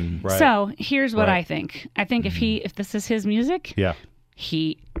me. Right. So here's what I think. I think if this is his music... Yeah.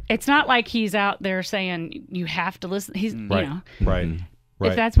 It's not like he's out there saying you have to listen. He's Right.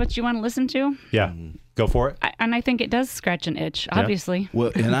 If that's what you want to listen to, go for it. And I think it does scratch an itch, obviously.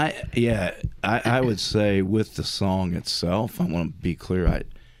 Well, and I would say with the song itself, I want to be clear.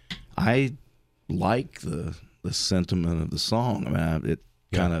 I like the sentiment of the song. I mean, it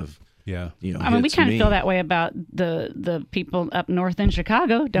kind of I mean, we kind of feel that way about the people up north in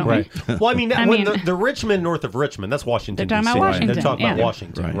Chicago, don't we? Well, I mean, the rich men north of Richmond, that's Washington, they're talking D.C. about Washington. They're talking about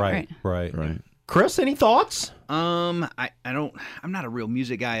Washington. Right. Chris, any thoughts? I'm not a real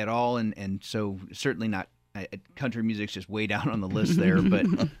music guy at all, and so certainly not. Country music's just way down on the list there. But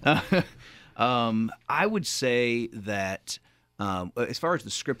I would say that as far as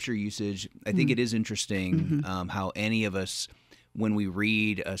the scripture usage, I think it is interesting how any of us, when we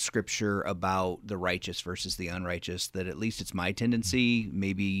read a scripture about the righteous versus the unrighteous, that at least it's my tendency,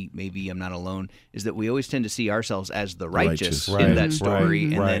 maybe I'm not alone, is that we always tend to see ourselves as the righteous in that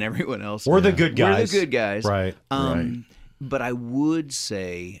story, and then everyone else. We're the good guys. We're the good guys. Right. But I would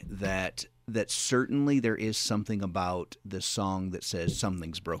say that certainly there is something about this song that says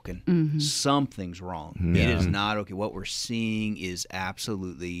something's broken, something's wrong. It is not okay. What we're seeing is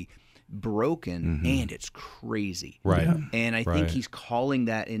absolutely broken, and it's crazy. And I think he's calling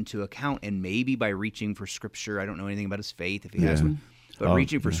that into account, and maybe by reaching for scripture, I don't know anything about his faith if he has one, but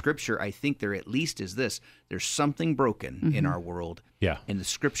reaching for scripture, I think there at least is this: there's something broken in our world, and the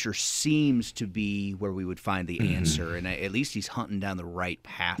scripture seems to be where we would find the answer, and at least he's hunting down the right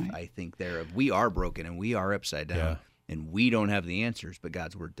path, I think, there of we are broken and we are upside down, and we don't have the answers, but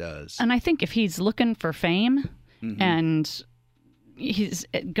God's word does. And I think if he's looking for fame, and he's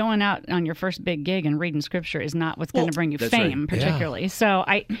going out on your first big gig and reading scripture is not what's going to bring you fame, particularly. So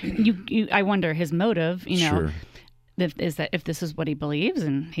I wonder his motive, Sure. is that if this is what he believes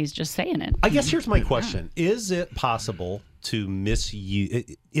and he's just saying it. I guess here's my question. Is it possible to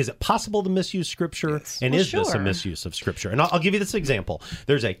misuse? Is it possible to misuse scripture? Yes. And is this a misuse of scripture? And I'll give you this example.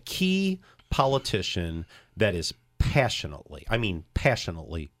 There's a key politician that is passionately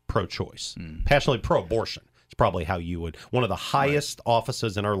pro-choice, passionately pro-abortion. It's probably how you would. One of the highest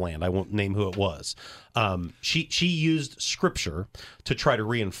offices in our land. I won't name who it was. She used scripture to try to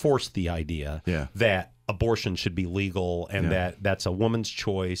reinforce the idea that abortion should be legal and that's a woman's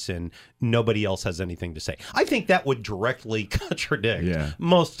choice and nobody else has anything to say. I think that would directly contradict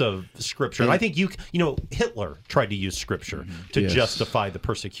most of scripture. And I think Hitler tried to use scripture to justify the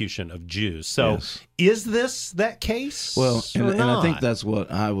persecution of Jews. So is this that case? Well, and I think that's what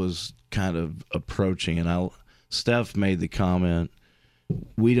I was kind of approaching. And Steph made the comment,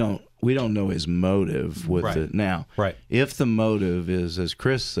 we don't know his motive with it. Now, if the motive is, as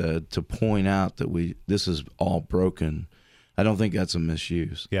Chris said, to point out that this is all broken, I don't think that's a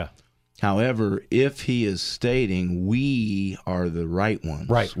misuse. Yeah. However, if he is stating we are the right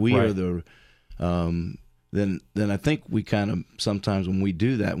ones, we are the, then I think we kind of sometimes when we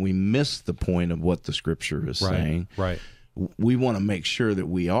do that, we miss the point of what the scripture is saying. Right. We want to make sure that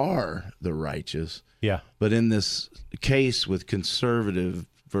we are the righteous. Yeah. But in this case with conservative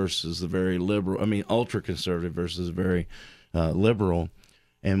versus the very liberal, ultra-conservative versus very liberal,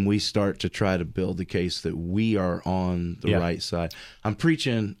 and we start to try to build the case that we are on the right side. I'm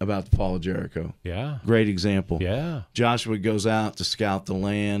preaching about the fall of Jericho. Yeah. Great example. Yeah. Joshua goes out to scout the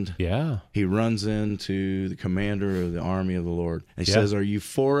land. Yeah. He runs into the commander of the army of the Lord. And he says, are you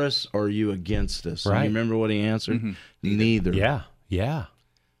for us or are you against us? Right. And you remember what he answered? Neither. Yeah. Yeah.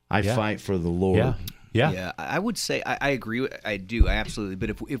 I fight for the Lord. Yeah. Yeah. Yeah, I would say I agree. I do. I absolutely.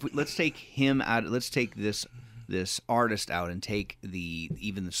 But if we, let's take him out. Let's take this artist out and take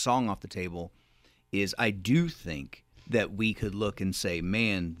even the song off the table. I do think that we could look and say,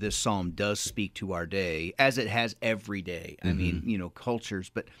 man, this psalm does speak to our day as it has every day. I mean,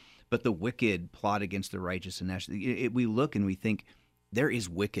 cultures, but the wicked plot against the righteous and national. We look and we think there is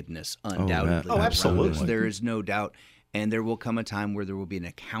wickedness undoubtedly. Oh, absolutely. There is no doubt. And there will come a time where there will be an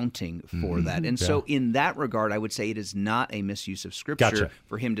accounting for that. And so in that regard, I would say it is not a misuse of Scripture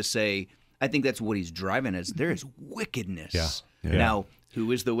for him to say, I think that's what he's driving as, there is wickedness. Yeah. Now,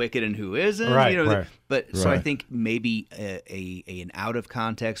 who is the wicked and who isn't? Right. So I think maybe an out of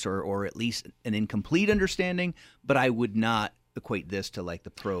context or at least an incomplete understanding, but I would not equate this to like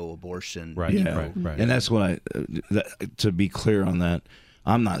the pro-abortion. Right. And that's what to be clear on that,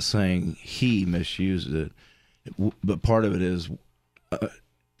 I'm not saying he misused it. But part of it is,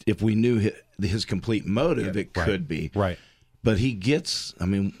 if we knew his complete motive, it could be. Right. But he gets,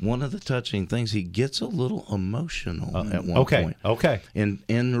 one of the touching things, he gets a little emotional at one point. Okay.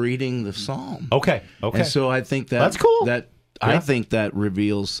 In reading the psalm. Okay. And so I think that's cool. I think that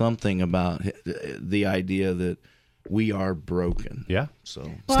reveals something about the idea that we are broken. Yeah. So.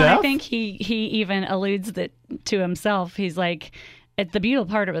 Well, Steph? I think he even alludes that to himself. He's like, the beautiful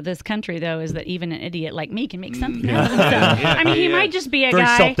part of this country, though, is that even an idiot like me can make something out of himself. He might just be a very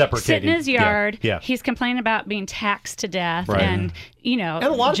guy sitting in his yard. Yeah. He's complaining about being taxed to death, and and a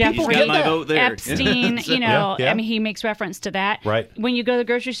lot of people Jeffrey get that. Epstein. He makes reference to that. Right. When you go to the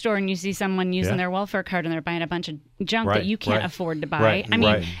grocery store and you see someone using their welfare card and they're buying a bunch of junk that you can't afford to buy.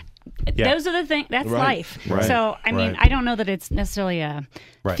 Those are the things. That's life. Right. So, I don't know that it's necessarily a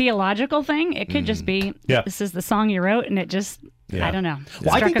theological thing. It could just be, this is the song you wrote, and it just, I don't know.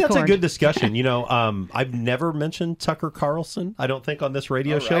 Well, I think that's a good discussion. I've never mentioned Tucker Carlson, I don't think, on this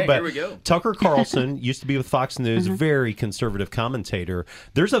radio show. But here we go. Tucker Carlson used to be with Fox News, very conservative commentator.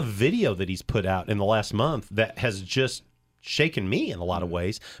 There's a video that he's put out in the last month that has just shaken me in a lot of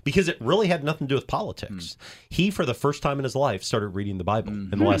ways because it really had nothing to do with politics. He, for the first time in his life, started reading the Bible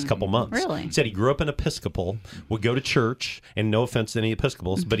in the last couple months. Really? He said he grew up in Episcopal, would go to church, and no offense to any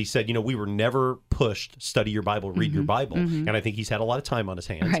Episcopals, but he said, we were never pushed, study your Bible, read your Bible. And I think he's had a lot of time on his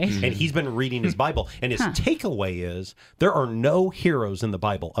hands. Right. And he's been reading his Bible. And his takeaway is there are no heroes in the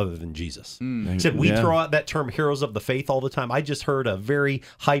Bible other than Jesus. He said, we throw out that term heroes of the faith all the time. I just heard a very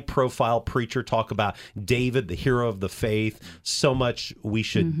high-profile preacher talk about David, the hero of the faith, so much we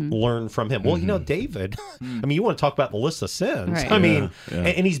should learn from him. Well, David, you want to talk about the list of sins. Right.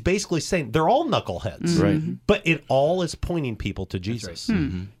 And he's basically saying they're all knuckleheads. Right. But it all is pointing people to Jesus.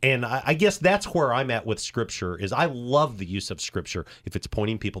 Right. And I guess that's where I'm at with Scripture is I love the use of Scripture if it's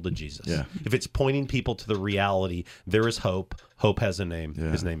pointing people to Jesus. Yeah. If it's pointing people to the reality, there is hope. Hope has a name.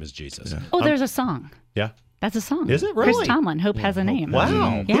 His name is Jesus. Oh, there's a song. Yeah. That's a song. Is it really? Chris Tomlin, Hope Has a Name.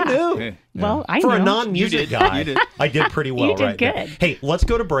 Wow. Yeah. Who knew? Well, I For know. a non-music guy, I did pretty well You did right good. there. Hey, let's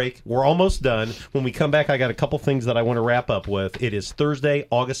go to break. We're almost done. When we come back, I got a couple things that I want to wrap up with. It is Thursday,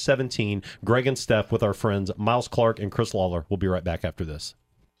 August 17. Greg and Steph with our friends Miles Clark and Chris Lawler. We'll be right back after this.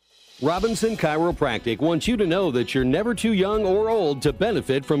 Robinson Chiropractic wants you to know that you're never too young or old to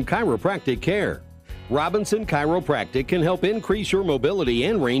benefit from chiropractic care. Robinson Chiropractic can help increase your mobility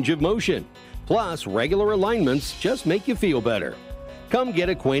and range of motion. Plus, regular alignments just make you feel better. Come get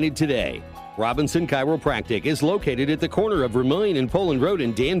acquainted today. Robinson Chiropractic is located at the corner of Vermilion and Poland Road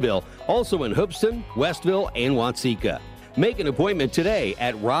in Danville, also in Hoopeston, Westville, and Watseka. Make an appointment today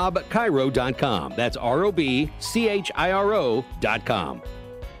at robchiro.com. That's ROBCHIRO.com.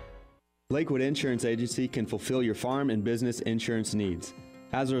 Lakewood Insurance Agency can fulfill your farm and business insurance needs.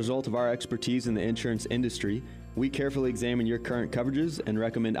 As a result of our expertise in the insurance industry, we carefully examine your current coverages and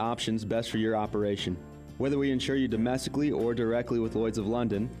recommend options best for your operation. Whether we insure you domestically or directly with Lloyd's of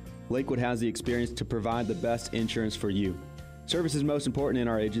London, Lakewood has the experience to provide the best insurance for you. Service is most important in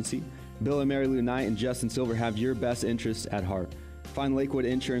our agency. Bill and Mary Lou Knight and Justin Silver have your best interests at heart. Find Lakewood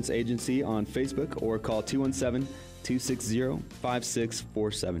Insurance Agency on Facebook or call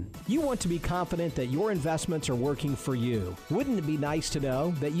 217-260-5647. You want to be confident that your investments are working for you. Wouldn't it be nice to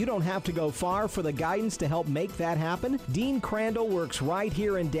know that you don't have to go far for the guidance to help make that happen? Dean Crandall works right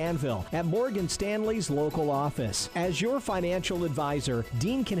here in Danville at Morgan Stanley's local office. As your financial advisor,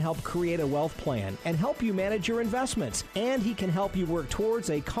 Dean can help create a wealth plan and help you manage your investments. And he can help you work towards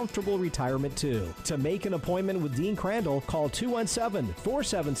a comfortable retirement too. To make an appointment with Dean Crandall, call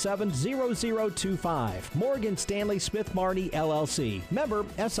 217-477-0025. Morgan Stanley Smith Marnie LLC. Member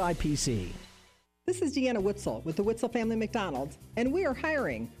SIPC. This is Deanna Witzel with the Witzel Family McDonald's, and we are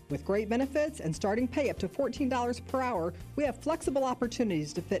hiring. With great benefits and starting pay up to $14 per hour, we have flexible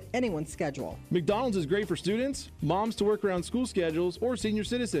opportunities to fit anyone's schedule. McDonald's is great for students, moms to work around school schedules, or senior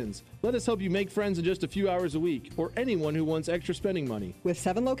citizens. Let us help you make friends in just a few hours a week, or anyone who wants extra spending money. With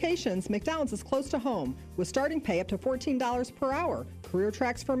 7 locations, McDonald's is close to home, with starting pay up to $14 per hour, career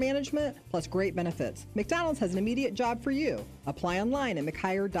tracks for management, plus great benefits. McDonald's has an immediate job for you. Apply online at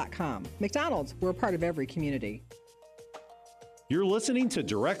mchire.com. McDonald's, we're a part of every community. You're listening to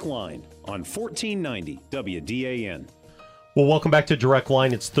Direct Line on 1490 WDAN. Well, welcome back to Direct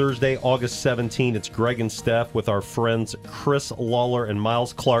Line. It's Thursday, August 17. It's Greg and Steph with our friends Chris Lawler and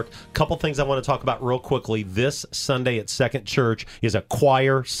Miles Clark. Couple things I want to talk about real quickly. This Sunday at Second Church is a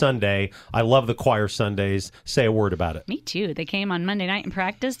choir Sunday. I love the choir Sundays. Say a word about it. Me too. They came on Monday night and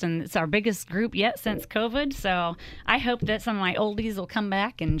practiced, and it's our biggest group yet since COVID. So I hope that some of my oldies will come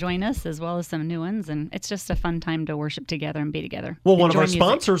back and join us, as well as some new ones. And it's just a fun time to worship together and be together. Well, one of our music.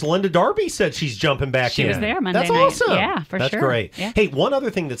 sponsors, Linda Darby, said she's jumping back in. She was there Monday That's night. awesome. Yeah, for That's sure. great. Yeah. Hey, one other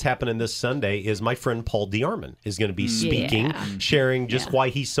thing that's happening this Sunday is my friend Paul DeArmond is going to be speaking, sharing just why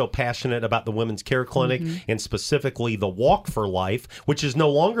he's so passionate about the Women's Care Clinic and specifically the Walk for Life, which is no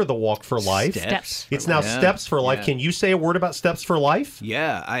longer the Walk for Life. Steps. It's now Steps for Life. Can you say a word about Steps for Life?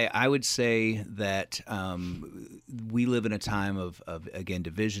 Yeah, I would say that we live in a time of, again,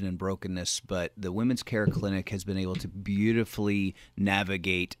 division and brokenness, but the Women's Care Clinic has been able to beautifully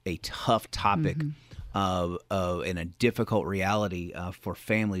navigate a tough topic in a difficult reality for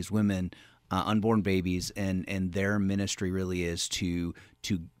families, women, unborn babies, and their ministry really is to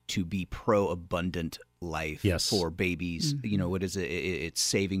be pro-abundant life for babies. You know, what is it? It's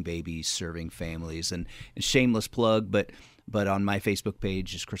saving babies, serving families, and shameless plug, but on my Facebook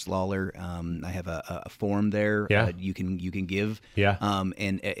page is Chris Lawler. I have a form there. You can give.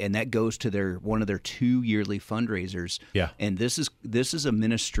 And that goes to one of their 2 yearly fundraisers. And this is a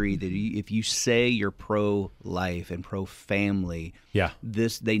ministry that if you say you're pro life and pro family,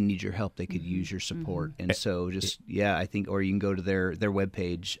 they need your help. They could use your support. And so I think, or you can go to their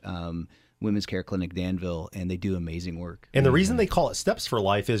webpage. Women's Care Clinic Danville, and they do amazing work. And the reason they call it Steps for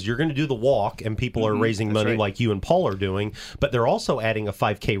Life is you're going to do the walk, and people are raising money like you and Paul are doing, but they're also adding a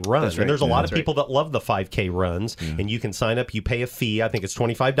 5K run. And there's a lot of people that love the 5K runs, and you can sign up. You pay a fee. I think it's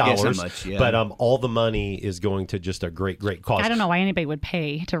 $25. But all the money is going to just a great cause. I don't know why anybody would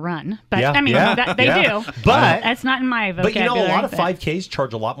pay to run, but I mean, they do. But that's not in my vocabulary. But you know, a lot of 5Ks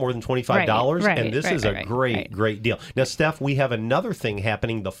charge a lot more than $25, and this is a great deal. Now, Steph, we have another thing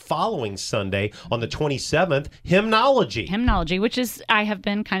happening the following Sunday. On the 27th, hymnology. Hymnology, which is, I have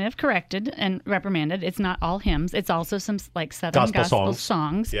been kind of corrected and reprimanded. It's not all hymns. It's also some like Southern gospel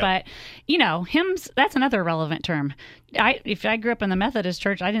songs. Yeah. But, hymns, that's another relevant term. If I grew up in the Methodist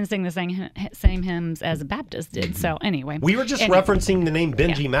church, I didn't sing the same hymns as a Baptist did. So anyway. We were just referencing the name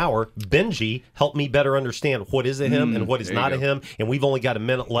Benji Maurer. Benji helped me better understand what is a hymn and what is not a hymn. And we've only got a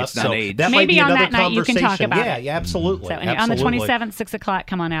minute left. So that might be on another that night you can talk about it. Yeah, absolutely. So anyway, on the 27th, 6 o'clock,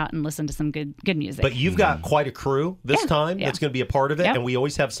 come on out and listen to some good music. But you've got quite a crew this time that's going to be a part of it. And we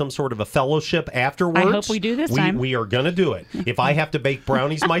always have some sort of a fellowship afterwards. I hope we do this time. We are going to do it. If I have to bake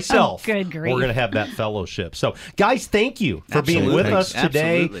brownies myself, we're going to have that fellowship. So guys, thank you for being with us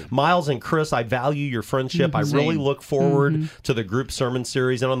today. Miles and Chris, I value your friendship. I really look forward to the group sermon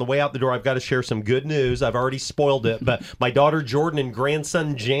series. And on the way out the door, I've got to share some good news. I've already spoiled it, but my daughter Jordan and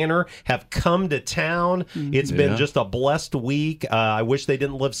grandson Janner have come to town. It's been just a blessed week. I wish they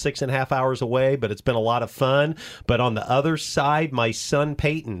didn't live 6.5 hours away, but it's been a lot of fun. But on the other side, my son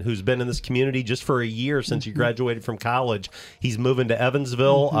Peyton, who's been in this community just for a year since he graduated from college, he's moving to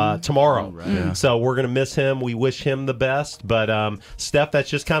Evansville tomorrow. So we're going to miss him. We wish him the best. But Steph, that's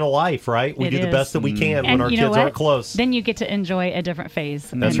just kind of life, right? We do the best that we can when our kids aren't close. Then you get to enjoy a different phase.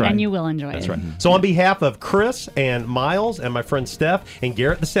 That's right. And you will enjoy it. That's right. So on behalf of Chris and Miles and my friend Steph and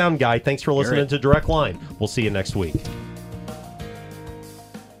Garrett the sound guy, thanks for listening to Direct Line. We'll see you next week.